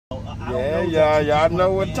Hey, y'all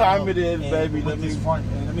know what time it is, baby. Let me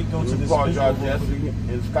go to this apologize, Jesse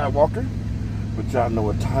and Skywalker. But y'all know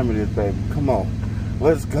what time it is, baby. Come on.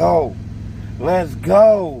 Let's go. Let's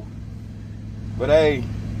go. But hey,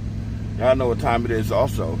 y'all know what time it is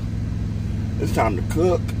also. It's time to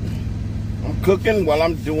cook. I'm cooking while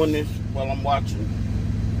I'm doing this, while I'm watching.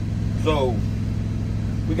 So,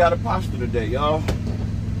 we got a pasta today, y'all.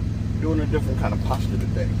 Doing a different kind of pasta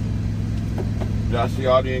today. Y'all see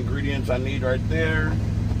all the ingredients I need right there.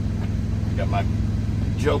 Got my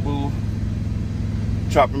Jobu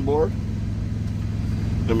chopping board.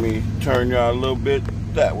 Let me turn y'all a little bit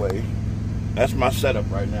that way. That's my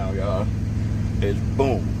setup right now, y'all. It's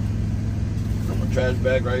boom. Got my trash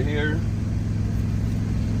bag right here.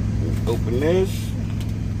 Let's open this.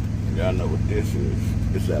 Y'all know what this is.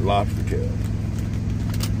 It's that lobster tail.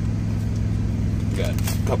 Got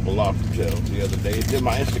a couple lobster tails the other day. Did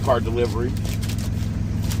my Instacart delivery.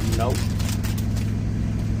 Nope.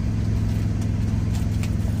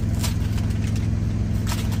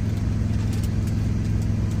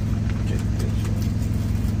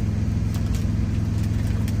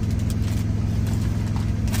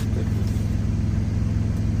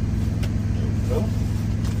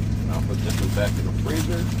 I'll put this one back in the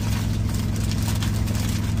freezer.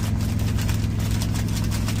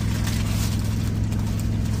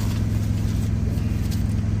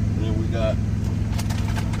 And then we got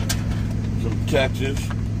some Texas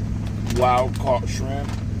wild caught shrimp,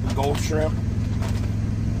 gold shrimp.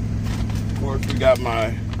 Of course, we got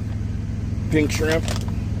my pink shrimp.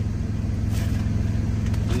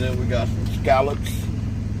 And then we got some scallops,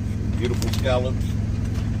 some beautiful scallops.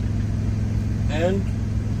 And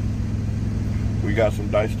we got some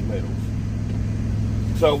diced tomatoes.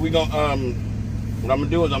 So we gonna what I'm gonna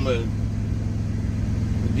do is I'm gonna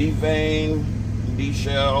devein,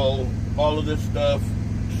 deshell, all of this stuff,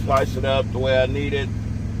 slice it up the way I need it,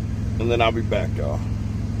 and then I'll be back, y'all.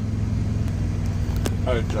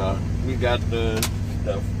 Alright, y'all. We got the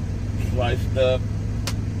stuff sliced up.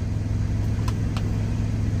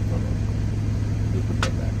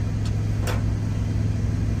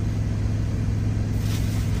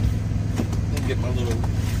 Get my little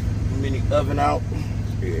mini oven out.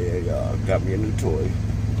 Yeah, y'all got me a new toy.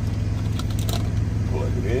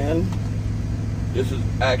 Plug it in. This is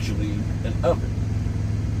actually an oven.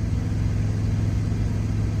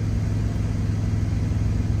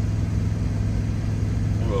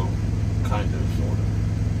 Well, kind of, sort of.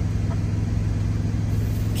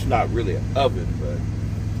 It's not really an oven, but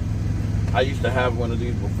I used to have one of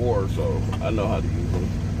these before, so I know how to use them.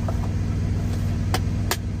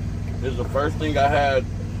 This is the first thing I had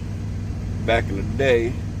back in the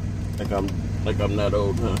day. Like I'm not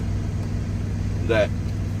old, huh? That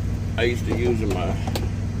I used to use in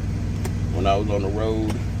when I was on the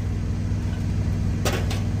road.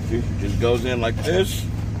 See, it just goes in like this,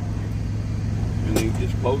 and then you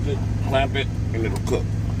just close it, clamp it, and it'll cook.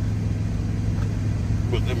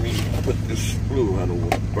 But let me put this glue. I don't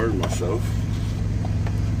want to burn myself.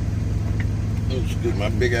 Let's get my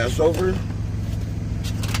big ass over.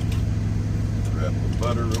 Grab the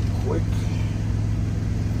butter real quick.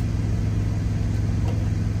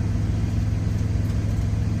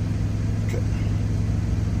 Okay.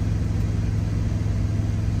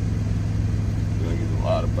 I'm gonna use a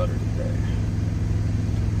lot of butter today.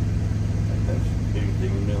 That's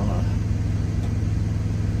anything new, huh?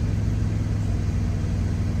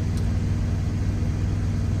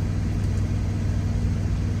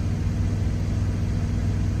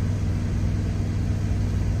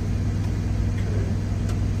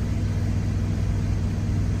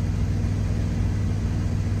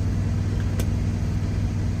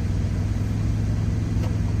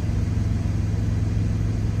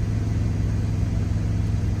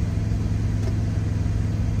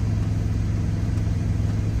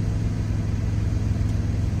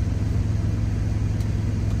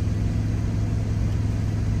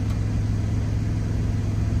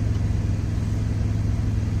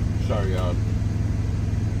 Sorry, y'all.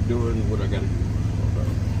 Doing what I gotta do. Hold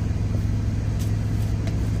on.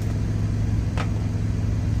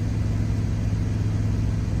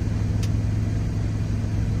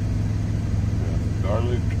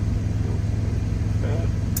 Garlic. That.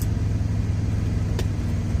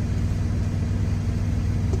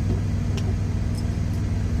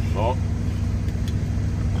 Salt.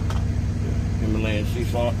 Himalayan sea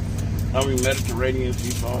salt. I mean Mediterranean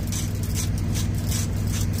sea salt.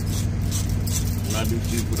 When I do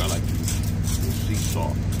seafood, I like to use sea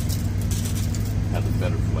salt. Has a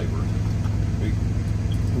better flavor. It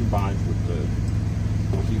combines with the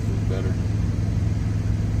seafood better.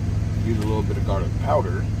 Use a little bit of garlic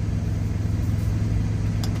powder.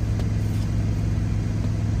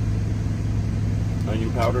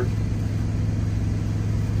 onion powder.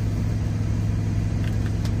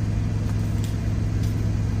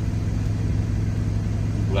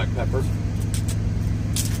 Black pepper.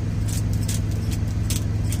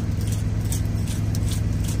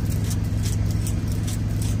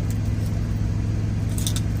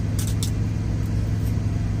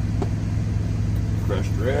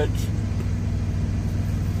 Crushed reds.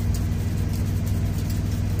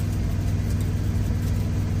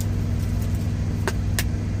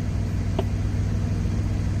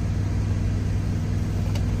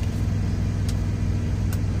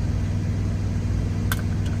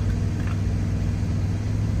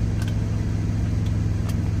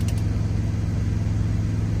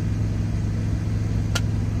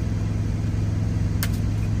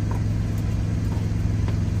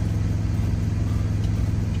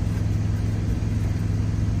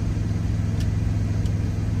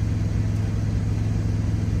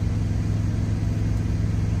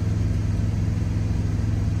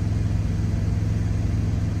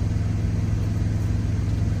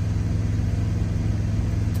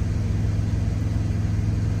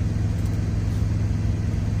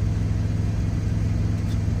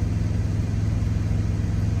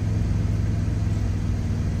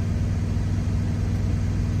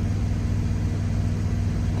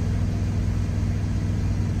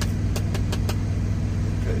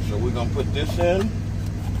 So we're gonna put this in,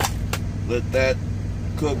 let that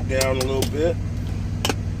cook down a little bit,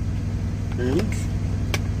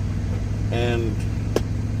 and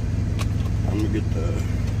I'm gonna get the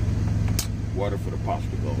water for the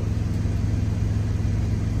pasta going.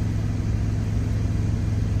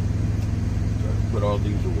 So I put all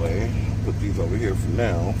these away, put these over here for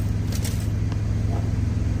now.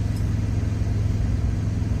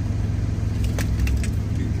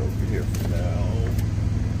 These over here for now.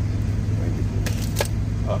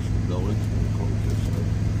 Pasta going. Close this up.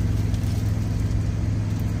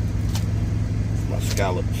 My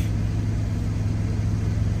scallops.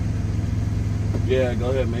 Yeah,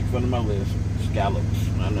 go ahead, make fun of my list. Scallops,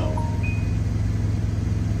 I know.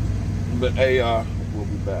 But hey, we'll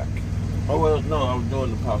be back. Oh well, no, I was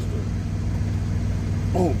doing the pasta.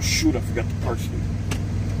 Oh shoot, I forgot the parsley.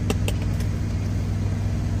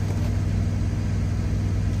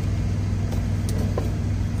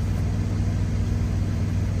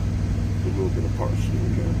 A little bit of parsley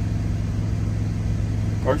again.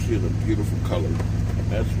 Parsley is a beautiful color.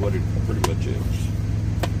 That's what it pretty much is.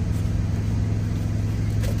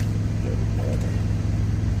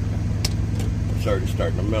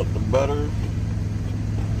 Starting to melt the butter.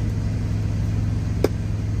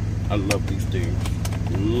 I love these things.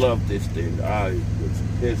 Love this thing. I was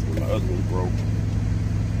pissed when my other one broke.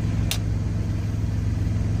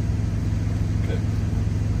 Okay.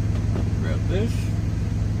 Grab this.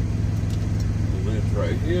 Lid's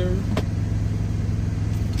right here.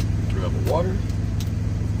 Grab the water,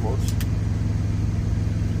 of course.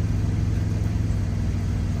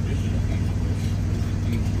 This is easy. This is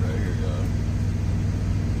easy right here, y'all.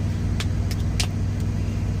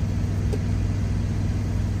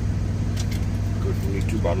 Of course, we need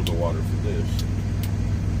 2 bottles of water for this.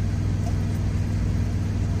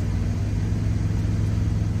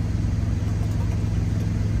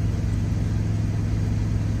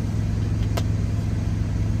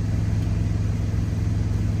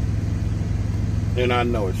 And I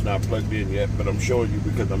know it's not plugged in yet, but I'm showing you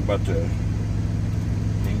because I'm about to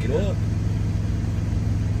hang it up.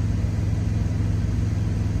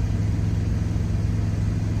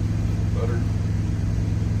 Butter.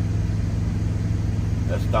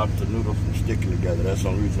 That stops the noodles from sticking together. That's the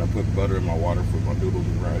only reason I put butter in my water for my noodles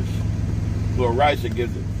and rice. Well, rice, it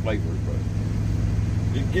gives it flavor,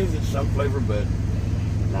 but it gives it some flavor, but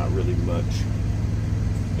not really much.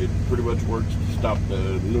 It pretty much works to stop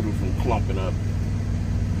the noodles from clumping up.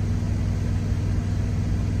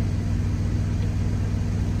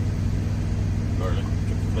 Garlic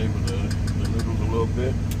to flavor the noodles a little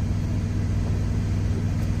bit.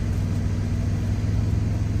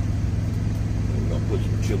 And we're gonna put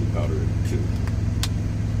some chili powder in it too.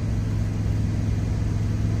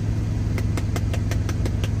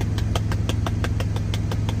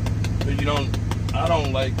 But I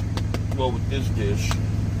don't like, well, with this dish,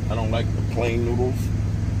 I don't like the plain noodles.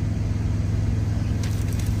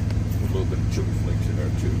 A little bit of chili flakes in there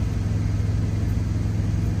too.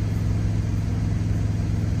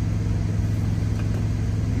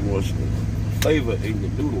 You want some flavor in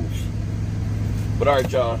your noodles. But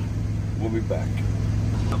alright, y'all, we'll be back.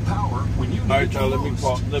 Alright, y'all, let me mute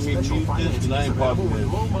this because I ain't pausing this.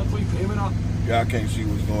 Y'all can't see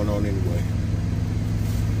what's going on anyway.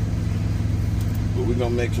 But we're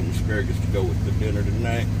gonna make some asparagus to go with the dinner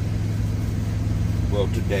tonight. Well,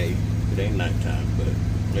 today. It ain't nighttime, but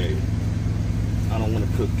hey, I don't want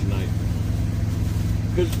to cook tonight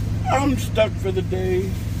because I'm stuck for the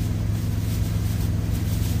day.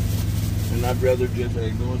 And I'd rather just go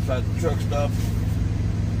inside the truck stop,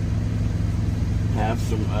 have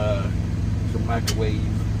some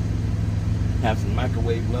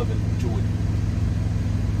microwave loving to it.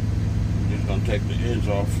 I'm just gonna take the ends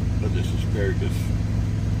off of this asparagus.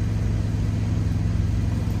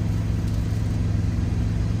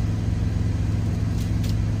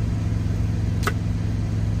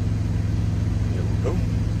 There we go.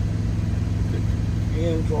 Take the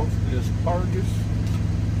ends off the asparagus.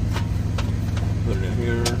 Put it in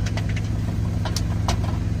here.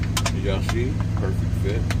 Did y'all see? Perfect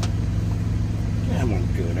fit. Damn, I'm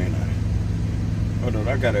good, ain't I? Hold on,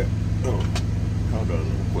 I gotta. Oh, hold on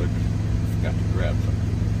real quick. Forgot to grab something.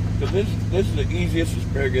 Cause this is the easiest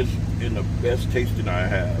asparagus and the best tasting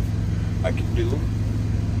I can do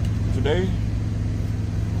today.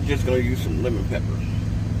 I'm just gonna use some lemon pepper.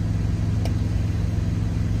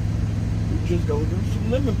 We're just gonna do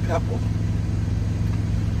some lemon pepper.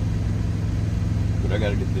 But I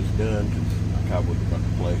gotta get this done because my Cowboys are about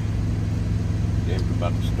to play. Game's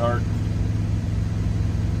about to start.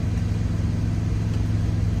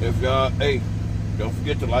 If y'all, hey, don't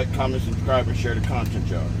forget to like, comment, subscribe, and share the content,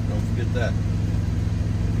 y'all. Don't forget that.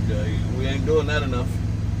 We ain't doing that enough.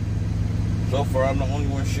 So far, I'm the only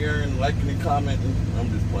one sharing, liking, and commenting. I'm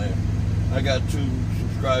just playing. I got 2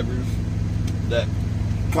 subscribers that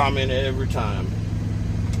comment every time.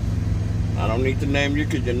 I don't need to name you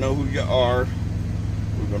because you know who you are.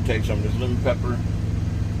 We're going to take some of this lemon pepper.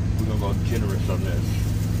 We're going to go generous on this.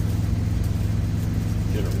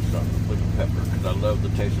 Generous on the lemon pepper because I love the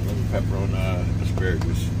taste of lemon pepper on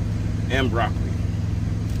asparagus and broccoli.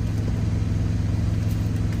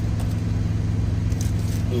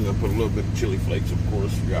 I'm going to put a little bit of chili flakes, of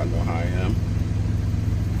course. Y'all know how I am.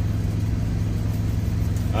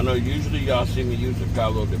 I know usually y'all see me use the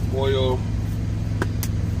caldo de pollo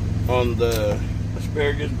on the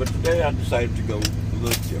asparagus, but today I decided to go a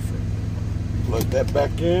little different. Plug that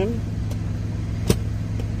back in.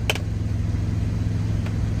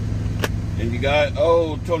 And you got,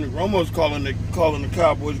 oh, Tony Romo's calling the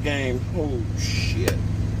Cowboys game. Oh shit.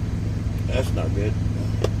 That's not good.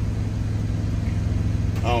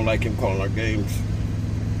 I don't like him calling our games.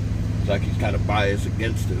 It's like he's kind of biased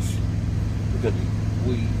against us because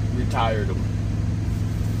we retired him.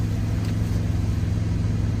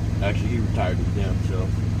 Actually, he retired his damn self.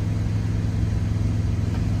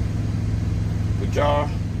 But y'all,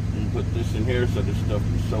 I'm gonna put this in here so this stuff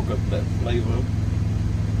can soak up that flavor.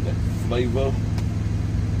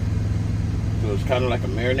 So it's kind of like a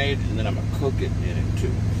marinade, and then I'm gonna cook it in it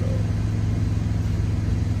too. So,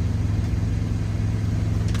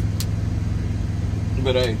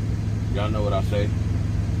 but hey, y'all know what I say.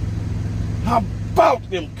 How about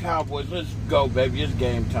them Cowboys? Let's go, baby! It's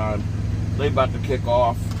game time. They about to kick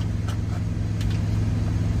off.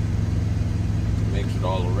 Mix it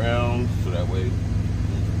all around so that way.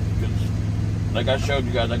 Like I showed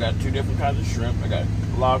you guys, I got 2 different kinds of shrimp. I got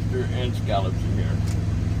lobster and scallops in here.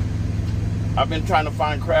 I've been trying to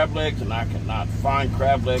find crab legs and I cannot find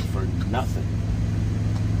crab legs for nothing.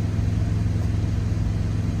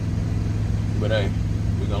 But hey,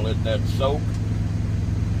 we're gonna let that soak.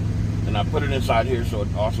 And I put it inside here so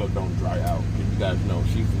it also don't dry out. Because you guys know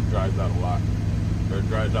seafood dries out a lot. Or it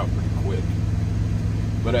dries out pretty quick.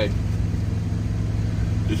 But hey,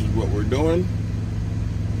 this is what we're doing.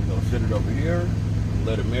 We're gonna set it over here and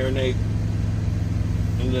let it marinate.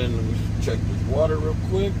 And then let me check this water real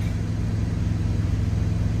quick.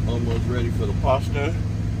 Almost ready for the pasta.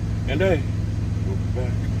 And hey, we'll be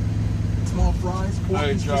back. Small fries,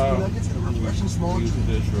 Alright, y'all.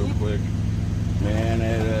 This real quick. Man,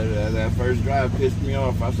 that first drive pissed me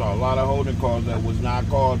off. I saw a lot of holding calls that was not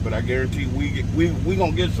called, but I guarantee we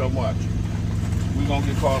gonna get so much. We gonna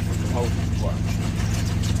get called for some holding calls.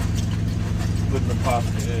 Putting the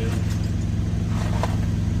pasta in.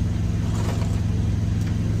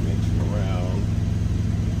 Mix it around.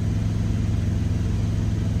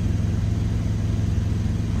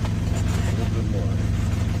 A little bit more.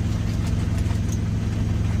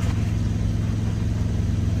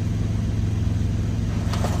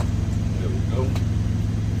 There we go.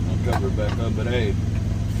 I'll cover it back up, but hey,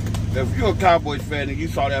 if you're a Cowboys fan and you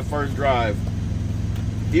saw that first drive,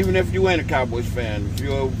 even if you ain't a Cowboys fan, if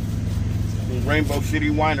you're a Rainbow City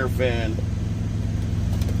Weiner fan,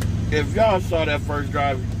 if y'all saw that first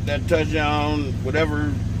drive, that touchdown,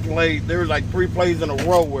 whatever play, there was like 3 plays in a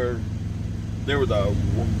row where There was a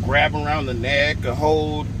grab around the neck, a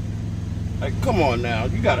hold. Like, come on now.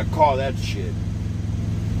 You gotta call that shit.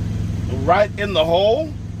 Right in the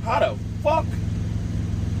hole? How the fuck?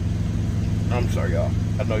 I'm sorry, y'all.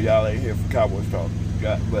 I know y'all ain't here for Cowboys talk.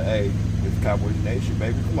 But hey, it's Cowboys Nation,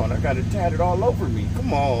 baby. Come on, I got it tatted all over me.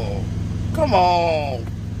 Come on. Come on.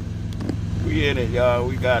 We in it, y'all.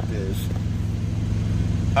 We got this.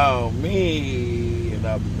 Oh, me. And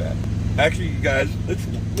I'll be back. Actually, you guys,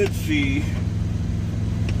 let's see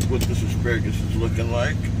what this asparagus is looking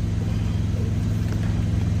like.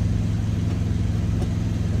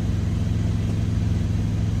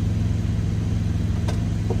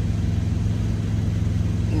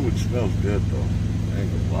 Ooh, it smells good though. I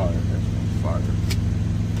ain't gonna lie, that's on fire.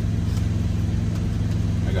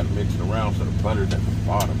 I gotta mix it around so the butter's at the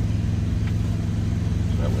bottom.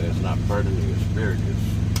 So that way it's not burning the asparagus.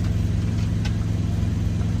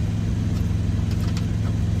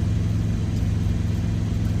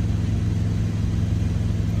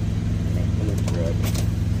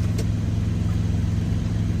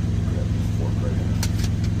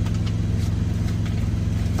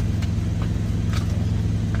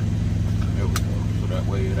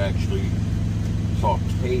 Actually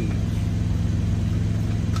sautees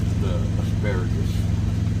the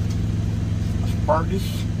asparagus.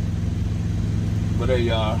 But hey,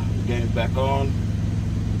 the game's back on,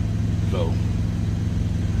 so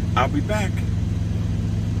I'll be back.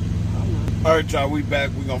 All right, y'all, we back.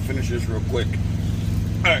 We're gonna finish this real quick.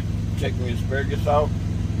 All right, taking the asparagus out,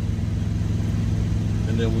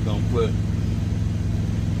 and then we're gonna put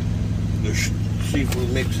the seafood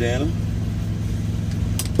mix in.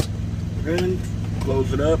 And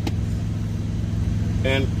close it up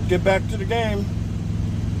and get back to the game.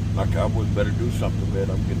 My Cowboys better do something,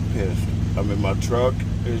 man. I'm getting pissed. I'm in my truck,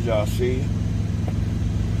 as y'all see.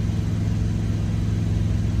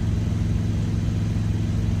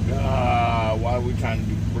 Why are we trying to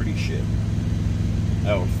do pretty shit?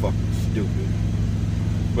 That was fucking stupid.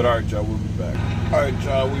 But alright, y'all, we'll be back. Alright,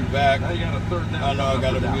 y'all, we back. Now you got a third down. I know I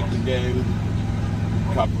gotta mute the game.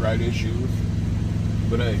 Copyright issues.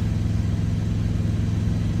 But hey,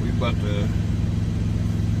 about to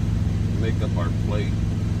make up our plate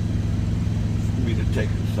for me to take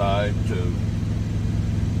aside to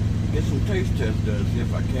get some taste tests done, see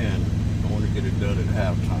if I can. I want to get it done at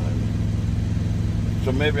halftime.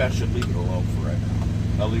 So maybe I should leave it alone for right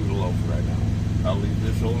now. I'll leave it alone for right now. I'll leave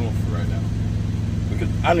this alone for right now. Because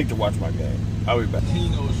I need to watch my game. I'll be back.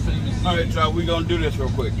 Alright, y'all, we're going to do this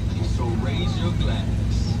real quick. So raise your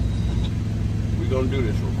glass. We're going to do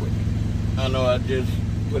this real quick. I know I just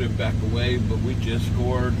put it back away, but we just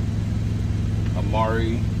scored.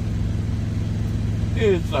 Amari.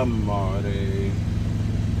 It's Amari.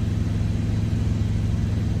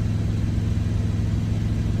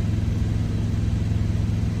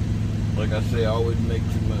 Like I say, I always make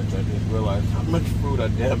too much. I just realized how much food I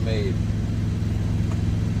damn made.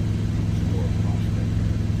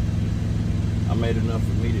 I made enough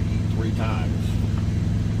for me to eat 3 times.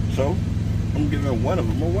 So, I'm giving one of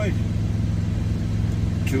them away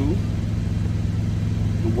to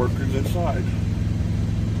the workers inside.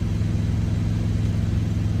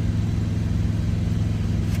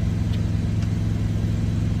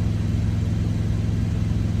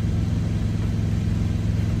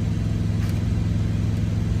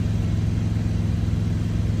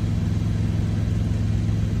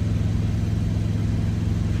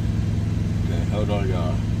 Okay, hold on,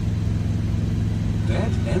 y'all.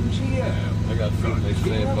 That MGM. I got something to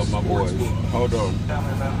say about my boys. Hold on.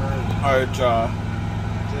 Alright, y'all.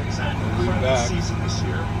 We back.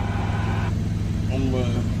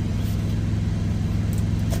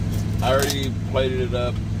 I already plated it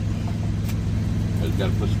up. I just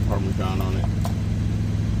gotta put some Parmesan on it.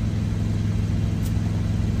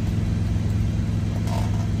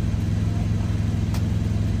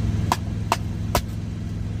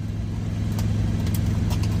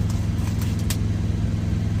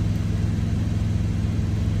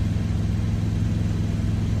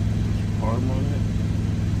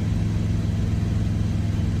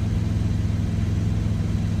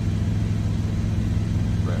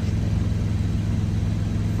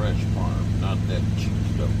 Fresh farm, not that cheap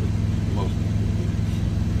stuff that most people use.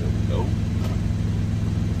 There we go.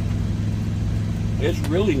 It's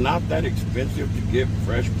really not that expensive to get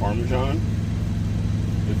fresh Parmesan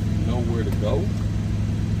if you know where to go.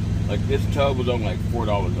 Like this tub was on like $4,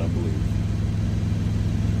 I believe.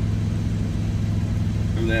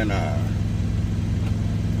 And then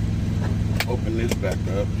open this back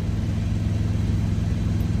up.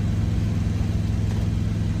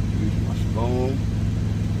 Use my spoon.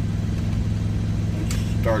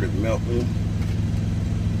 Started melting.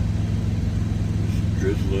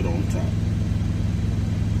 drizzle it on top.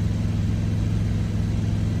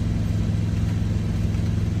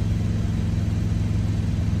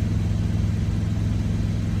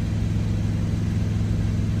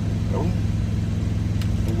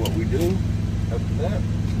 And what we do after that,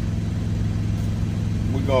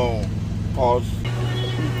 we're gonna pause.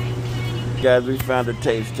 Guys, we found a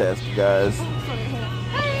taste test, guys.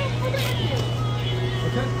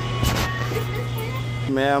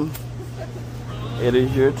 Ma'am, it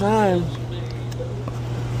is your time.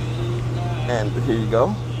 And here you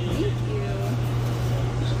go. Thank you.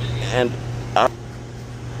 And I'll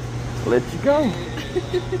let you go.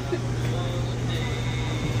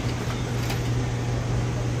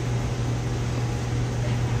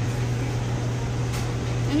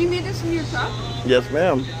 And you made this in your truck? Yes,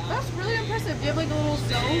 ma'am. That's really impressive. Do you have like a little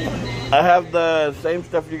stove? I have the same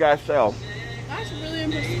stuff you guys sell. That's really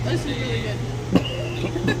impressive. This is really good.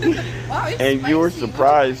 Wow, it's And you were spicy.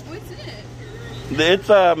 surprised. What's in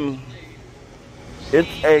it?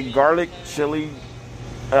 It's a garlic chili.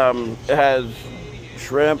 It has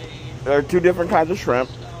shrimp. There are 2 different kinds of shrimp,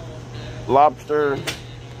 lobster,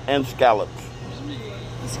 and scallops.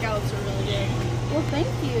 The scallops are really good. Well, thank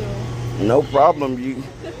you. No problem.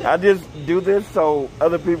 I just do this so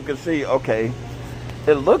other people can see. Okay,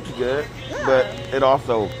 it looks good, but it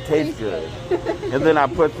also tastes good. And then I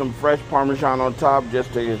put some fresh Parmesan on top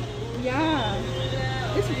just to. Yeah,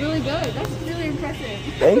 it's really good. That's really impressive.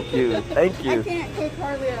 Thank you, thank you. I can't cook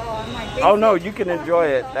hardly at all. I'm like, Oh no, you can enjoy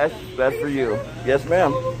it. That's for you. Yes,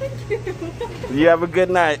 ma'am. Oh, thank you. You have a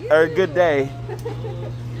good night or a good day.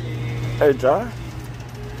 Hey, John.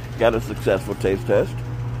 Got a successful taste test.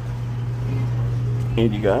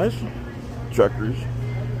 And you guys, truckers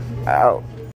out.